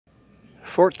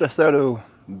Fort Soto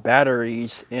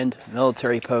batteries and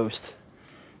military post.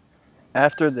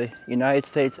 After the United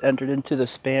States entered into the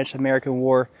Spanish-American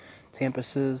War, Tampa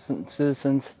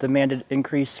citizens demanded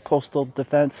increased coastal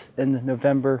defense. In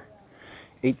November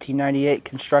 1898,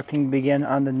 construction began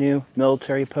on the new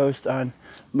military post on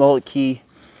Mullet Key.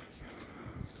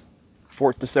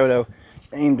 Fort Soto,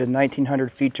 named in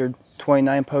 1900, featured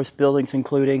 29 post buildings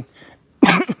including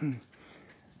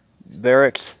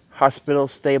barracks, hospital,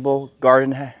 stable,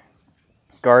 guardhouse,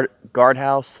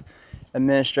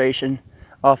 administration,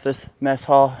 office, mess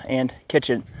hall, and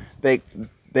kitchen,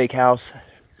 bakehouse,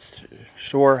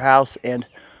 storehouse, and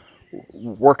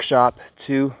workshop.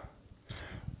 2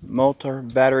 motor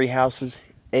battery houses,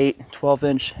 8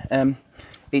 12-inch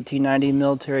M1890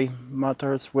 military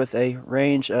motors with a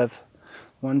range of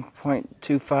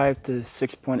 1.25 to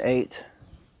 6.8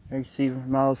 receiver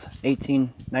models,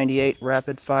 1898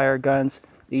 rapid fire guns.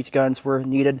 These guns were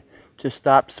needed to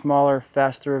stop smaller,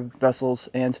 faster vessels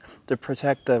and to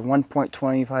protect the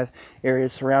 1.25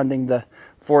 areas surrounding the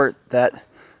fort that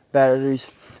battery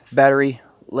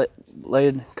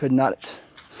laden could not.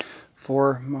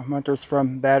 4 mortars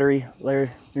from battery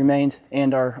layer remained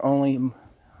and are only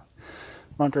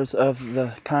mortars of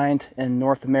the kind in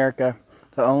North America.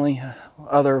 The only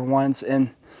other ones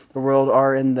in the world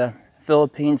are in the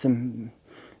Philippines, and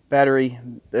battery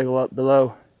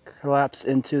below collapsed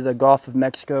into the Gulf of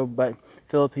Mexico, but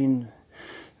Philippine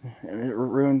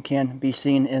ruin can be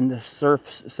seen in the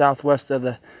surf southwest of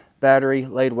the battery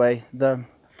laidway. The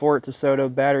Fort Soto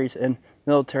batteries and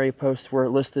military posts were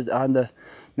listed on the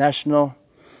National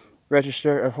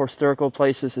Register of Historical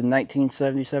Places in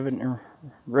 1977 and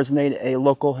designated a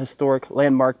local historic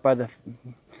landmark by the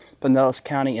Pinellas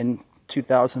County in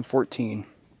 2014.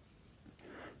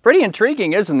 Pretty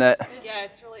intriguing, isn't it? Yeah,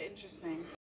 it's really